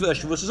Shavuos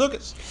to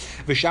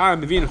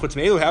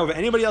Sukkot. However,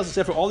 anybody else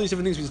except for all these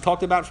different things we just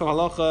talked about from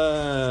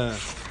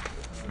halacha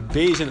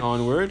Beis and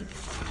onward,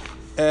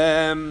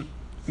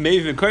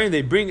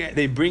 they bring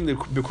the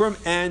bikurim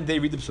and they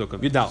read the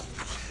psukim. Yudal,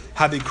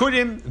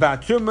 habikurim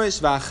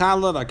va'turmas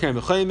va'chala va'kerem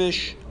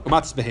v'chaimish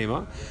umatzis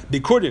behema.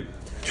 Bikurim,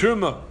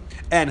 turma,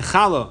 and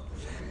chala,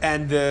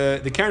 and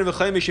the kerem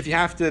v'chaimish. If you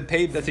have to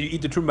pay, that's you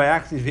eat the turma by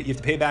accident, you have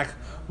to pay back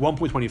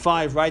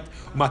 1.25, right?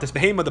 Umatzis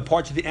behema, the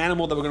parts of the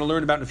animal that we're going to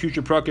learn about in the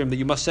future program that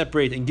you must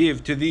separate and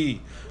give to the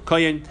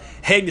kohen.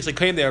 Hegnis like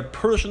kohen, they are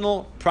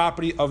personal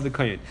property of the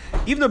kohen.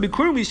 Even though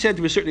bikurim, we said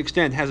to a certain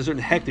extent has a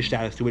certain hektish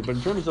status to it, but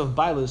in terms of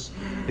bailus,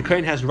 the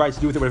kohen has the rights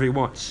to do with it whatever he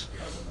wants.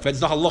 It's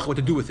not halacha what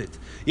to do with it.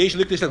 He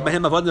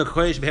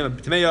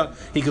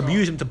could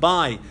use him to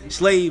buy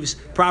slaves,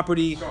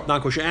 property,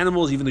 non-kosher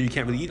animals, even though you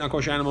can't really eat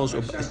non-kosher animals.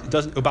 It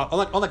doesn't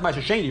unlike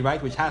Ma'aser Sheni,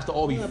 right, which has to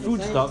all be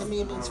food stuff. I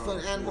mean, it's for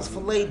animals for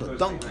labor.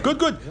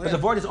 Good. But the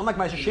vart is unlike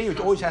Ma'aser Sheni, which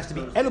always has to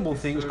be edible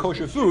things,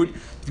 kosher food.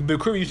 The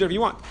kohen use whatever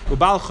you want.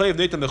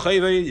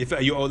 If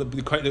you owe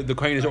the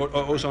kohen is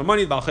someone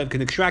money, the Baal Chayev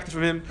can extract it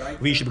from him. If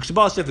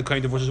the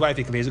kohen divorces his wife,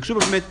 he can pay his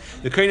ksuba from it.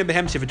 The kohen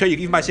behem sefer Torah, you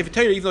can even buy sefer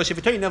Torah, even though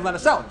sefer Torah you're never allowed to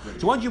sell.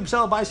 So once you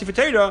sell buy sefer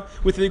Torah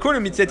with the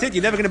bikurim, that's it.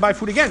 You're never going to buy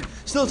food again.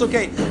 Still, it's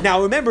okay.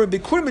 Now remember,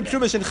 bikurim and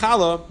trumas and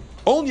challah,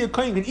 only a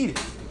kohen can eat it.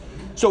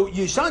 So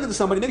you're selling it to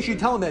somebody. Make sure you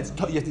tell them that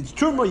it's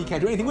truma. You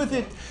can't do anything with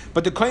it.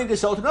 But the kohen can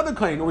sell it to another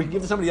kohen, or you can give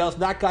it to somebody else.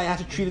 That guy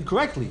has to treat it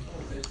correctly.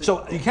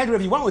 So you can't do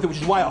whatever you want with it,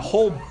 which is why a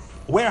whole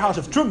warehouse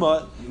of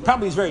truma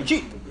probably is very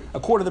cheap, a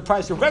quarter of the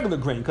price of regular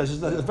grain, because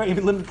it's a very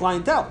limited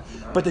clientele.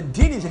 But the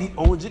din is that he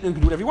owns it and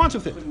can do whatever he wants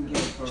with it.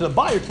 So the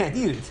buyer can't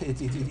eat it.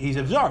 He's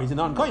a czar. He's a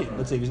non-kohen.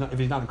 Let's say if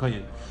he's not a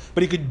kohen,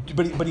 but he could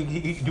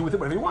do with it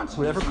whatever he wants,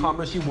 whatever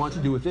commerce he wants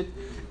to do with it.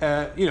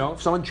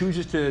 If someone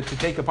chooses to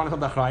take upon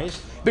himself the achrayis,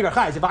 big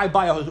achrayis. If I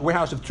buy a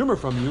warehouse of truma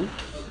from you,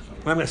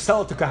 and I'm going to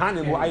sell it to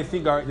Kahanim, who I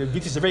think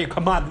this is a very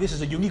commodity, this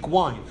is a unique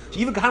wine. So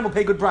even Kahanim will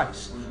pay a good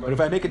price. But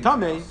if I make it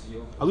tameh,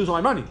 I lose all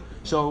my money.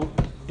 So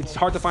it's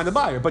hard to find a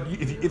buyer. But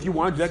if you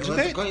want to do that,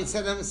 let the kohen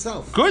say that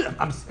himself. Good.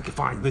 I'm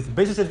fine. Listen,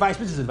 business advice.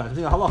 I'm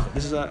saying halacha.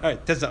 This is all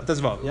right. That's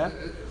about, yeah.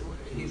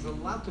 He's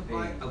allowed to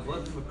buy a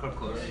vodka for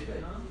karkos,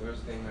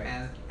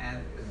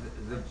 and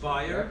the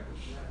buyer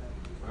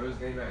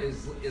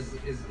is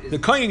the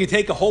kohen can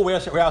take a whole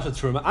warehouse of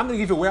truma. I'm going to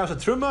give you a warehouse of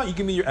truma. You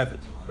give me your evet.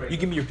 You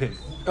give me your pig.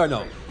 Or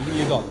no, you give me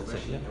your dog. Let's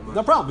say, yeah?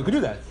 No problem. We can do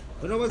that.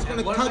 But no one's going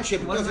to touch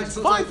it because it's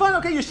fine.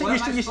 Okay, you're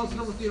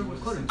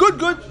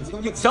good.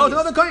 You sell it to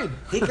another kohen.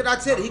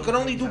 That's it. He could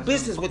only do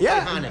business with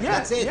Kahanim.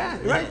 That's it. Yeah,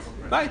 right.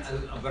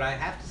 But I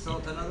have to sell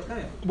it to another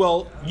kohen.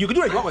 Well, you can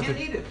do what you want with I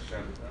can't eat it.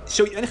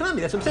 So, that's what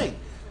I'm saying.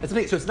 So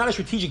it's not a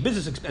strategic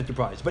business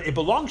enterprise, but it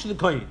belongs to the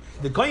kohen.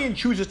 The kohen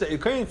chooses to. If the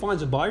kohen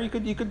finds a buyer, you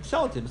could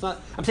sell it to him. It's not.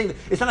 I'm saying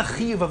it's not a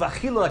chiyuv of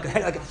achila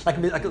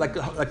like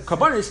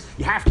karbanis.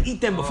 You have to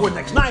eat them before the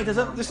next night.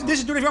 This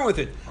is doing wrong with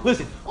it.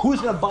 Listen, who's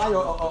going to buy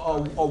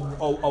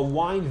a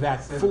wine vat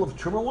full of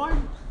truma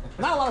wine?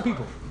 Not a lot of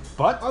people.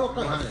 But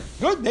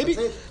good, maybe.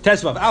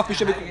 Tesvav. I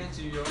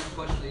answer your own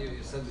question.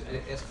 You said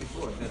asked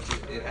before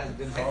that it has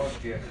been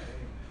hectic.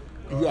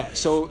 Yeah,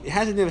 so it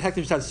hasn't been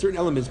hectic besides certain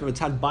elements, but it's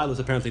had bailus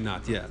apparently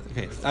not. Yeah,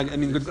 okay.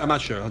 I'm not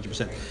sure,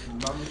 100%.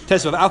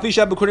 Tesvav. Al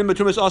pisha b'kurim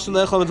b'trumas also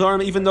lechol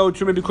v'zarim. Even though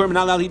truma b'kurim are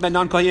not allowed to eat by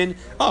non-kohen.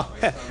 Al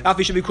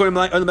pisha b'kurim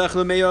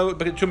l'mechel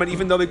truma.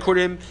 Even though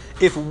b'kurim,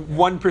 if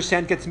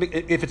 1% gets,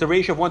 if it's a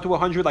ratio of 1 to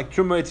 100, like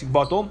truma, it's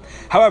bottle.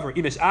 However,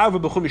 if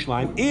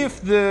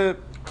the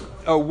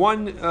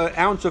 1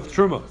 ounce of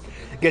truma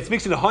gets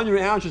mixed in 100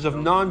 ounces of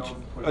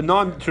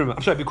non-truma.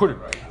 I'm sorry, bikurim,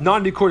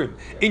 non-bikurim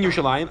in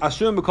Yerushalayim.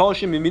 Asum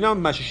b'kolshim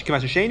miminam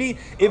k'masasheni.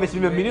 If it's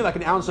bimina, like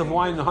an ounce of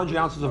wine and 100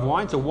 ounces of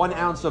wine, so 1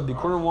 ounce of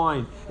bikurim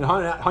wine and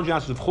 100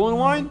 ounces of chulin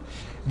wine.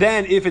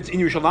 Then, if it's in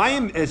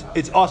Yerushalayim,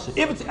 it's awesome.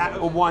 If it's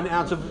 1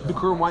 ounce of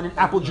bikurim wine and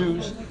apple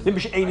juice, then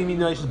b'she'eni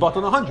minoi is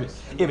bottled 100.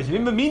 If it's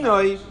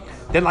minoi,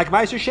 then like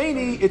Ma'aser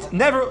Sheni, it's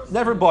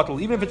never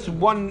bottled, even if it's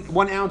 1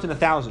 ounce in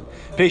 1,000.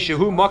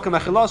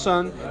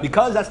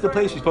 Because that's the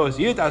place you're supposed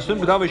to eat. Then it's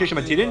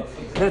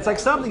like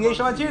something Yesh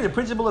Matirin. The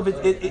principle of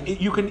it,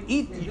 you can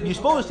eat. You're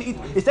supposed to eat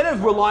instead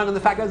of relying on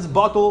the fact that it's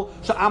bottled.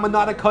 So I'm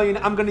not a kohen.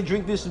 I'm going to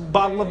drink this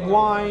bottle of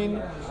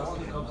wine.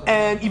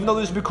 And even though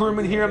there's bikurim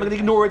in here, I'm going to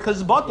ignore it because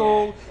it's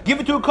bottled. Give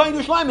it to a kohen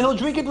Yerushalayim, and he'll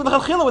drink it with a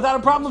chachila without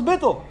a problem of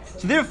bittul.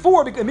 So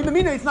therefore,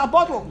 it's not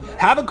bottled.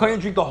 Have a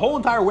kohen drink the whole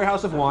entire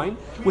warehouse of wine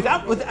and we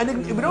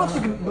don't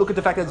have to look at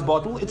the fact that it's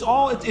bottled.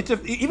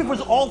 Even if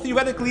it's all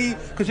theoretically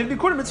considered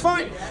bikurim, it's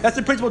fine. That's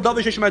the principle of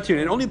davar shesh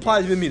matirin. It only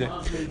applies to bimina.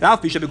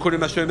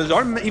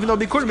 Even though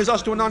bikurim is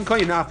us to a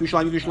non-kohen,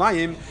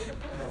 Yerushalayim.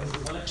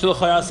 So the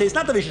Chayal says it's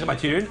not the Vishis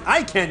Matirin.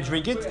 I can't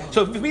drink it.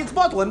 So if me it's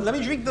bottled, let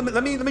me drink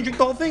the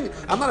whole thing.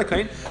 I'm not a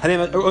kohen.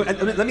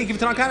 Let me give it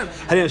to non-kohen.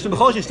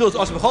 Still it's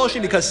awesome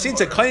b'choloshim because since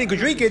a kohen could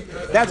drink it,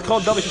 that's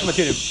called davar shesh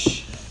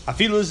matirin.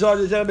 Even if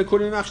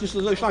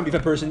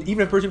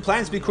a person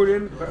plans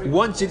bikurim,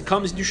 once it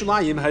comes to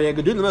Yerushalayim,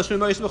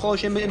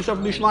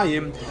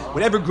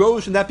 whatever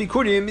grows from that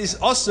bikurim is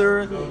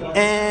aser,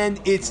 and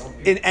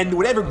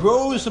whatever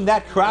grows from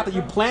that crop that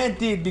you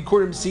planted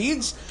bikurim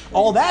seeds,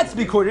 all that's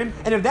bikurim,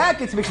 and if that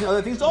gets mixed with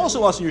other things, it's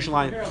also aser in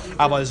Yerushalayim.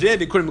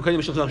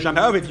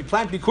 However, if you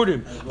plant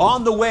bikurim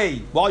on the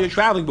way while you're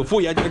traveling before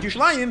you enter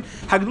Yerushalayim,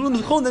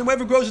 then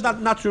whatever grows is not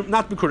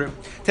bikurim.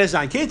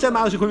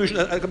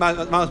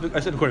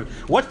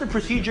 What's the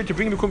procedure to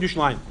bring Bikurim to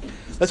Yerushalayim?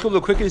 Let's go a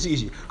little quick and it's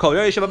easy.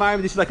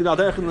 This is like in the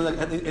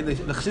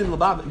Chassid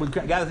Lubavitch, we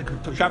gather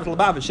to Shabbos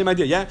Lubavitch, same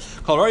idea, yeah?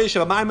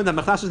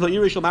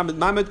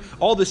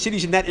 All the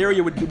cities in that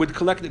area would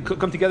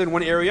come together in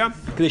one area.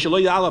 They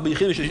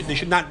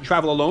should not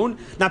travel alone,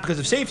 not because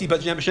of safety,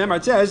 but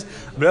it says,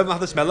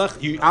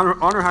 you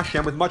honor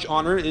Hashem with much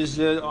honor is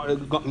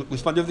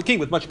splendor of the king,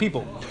 with much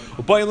people.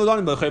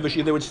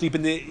 They would sleep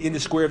in the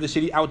square of the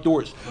city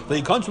outdoors.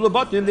 They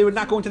would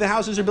not go into the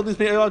houses or buildings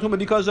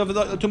because of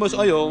the tumas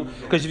oil,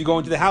 because if you go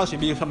into the house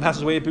and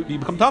passes away, you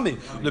become tummy.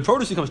 The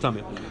produce becomes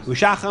tummy.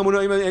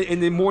 In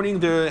the morning,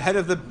 the head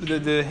of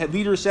the head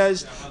leader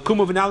says,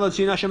 "Kumu v'nala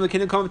tzin Hashem the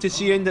kingdom come to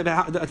see in the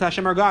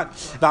Hashem our God."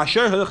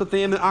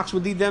 The ox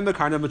would lead them. The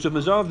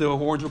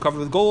horns were covered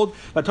with gold.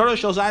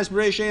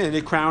 And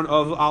a crown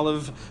of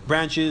olive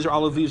branches or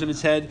olive leaves on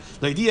its head.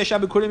 To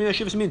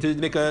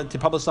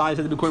publicize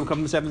that the bikurim come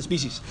from 7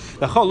 species.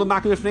 The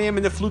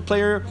and the flute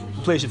player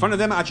plays in front of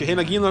them until they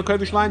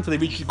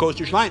reach the coast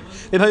of Yerushalayim.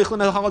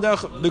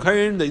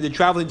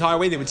 They travel the entire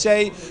way. They would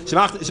say,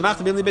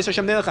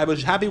 I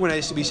was happy when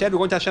we said we're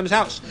going to Hashem's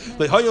house.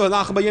 They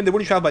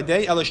wouldn't travel by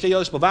day.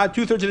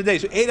 2/3 of the day.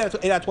 So 8 out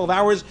of 12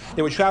 hours,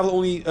 they would travel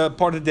only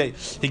part of the day.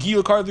 When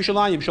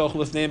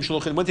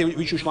they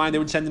reach Yerushalayim, they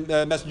would send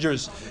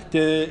messengers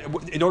to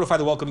notify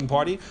the welcoming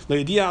party. To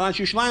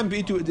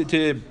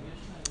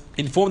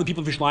inform the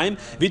people of Yerushalayim.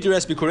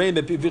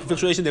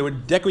 They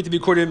would decorate the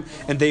bikurim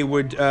and they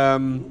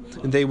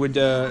would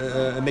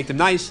make them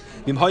nice.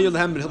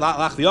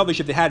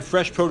 If they had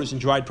fresh produce and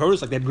dried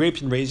produce, like they had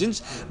grapes and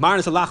raisins,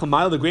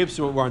 the grapes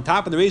were on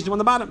top and the raisins were on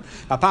the bottom.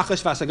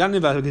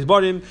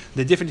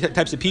 The different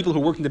types of people who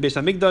worked in the Beis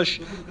Hamikdash,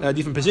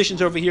 different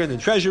positions over here, and the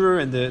treasurer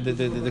and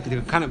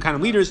the kind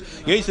of leaders.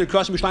 They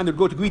would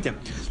go to greet them.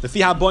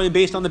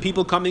 Based on the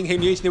people coming,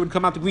 they would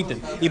come out to greet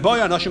them. For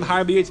a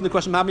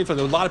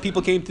lot of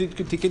people came to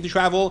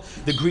travel.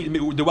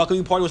 The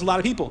welcoming party was a lot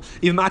of people.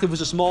 Even Ma'ativ was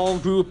a small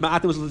group.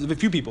 Ma'ativ was a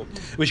few people.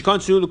 Which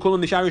comes to the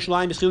Kulam Nishar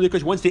Yerushalayim,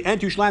 because once they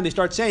enter Yerushalayim, they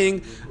start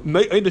saying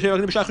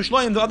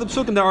the other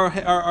psukim that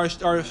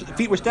our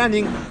feet were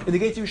standing in the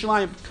gates of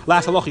Yerushalayim.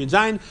 Last halacha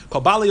Zayin.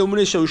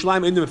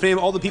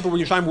 All the people when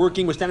Yerushalayim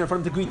working were standing in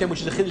front of them to greet them,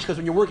 which is a chiddush because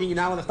when you're working, you're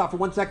not allowed to stop for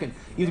 1 second.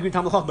 You have to greet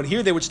Talmid Chacham. But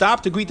here they would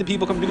stop to greet the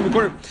people coming to the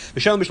Bikurim.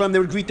 They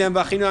would greet them.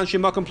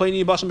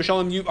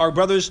 You, our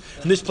brothers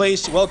from this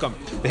place, welcome.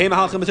 They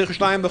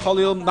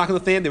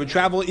would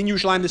travel in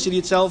Yerushalayim, the city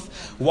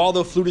itself, while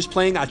the flute is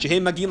playing. They reach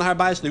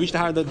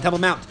the Temple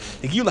Mount.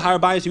 They reach the Har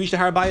Bayis.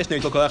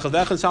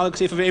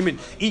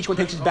 Each one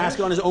takes his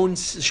basket on his own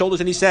shoulders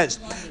and he says,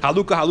 they had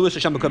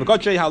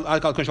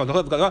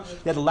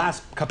the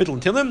last capital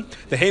in Tilim.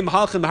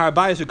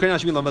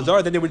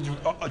 Then they would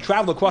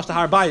travel across the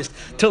Har Bayis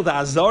till the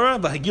Azara,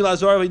 and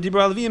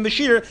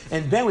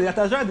then when they got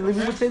the Azara, we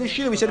would say the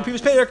Shir. We said in the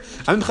previous parak,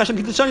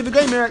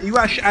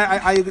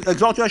 I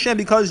exalt you Hashem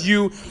because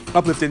you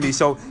uplifted me.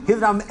 So here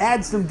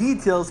adds some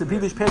details to the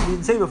previous parak we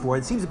didn't say before.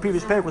 It seems the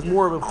previous parak was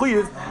more of a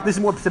chuyev. This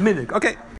is more semitic. Okay.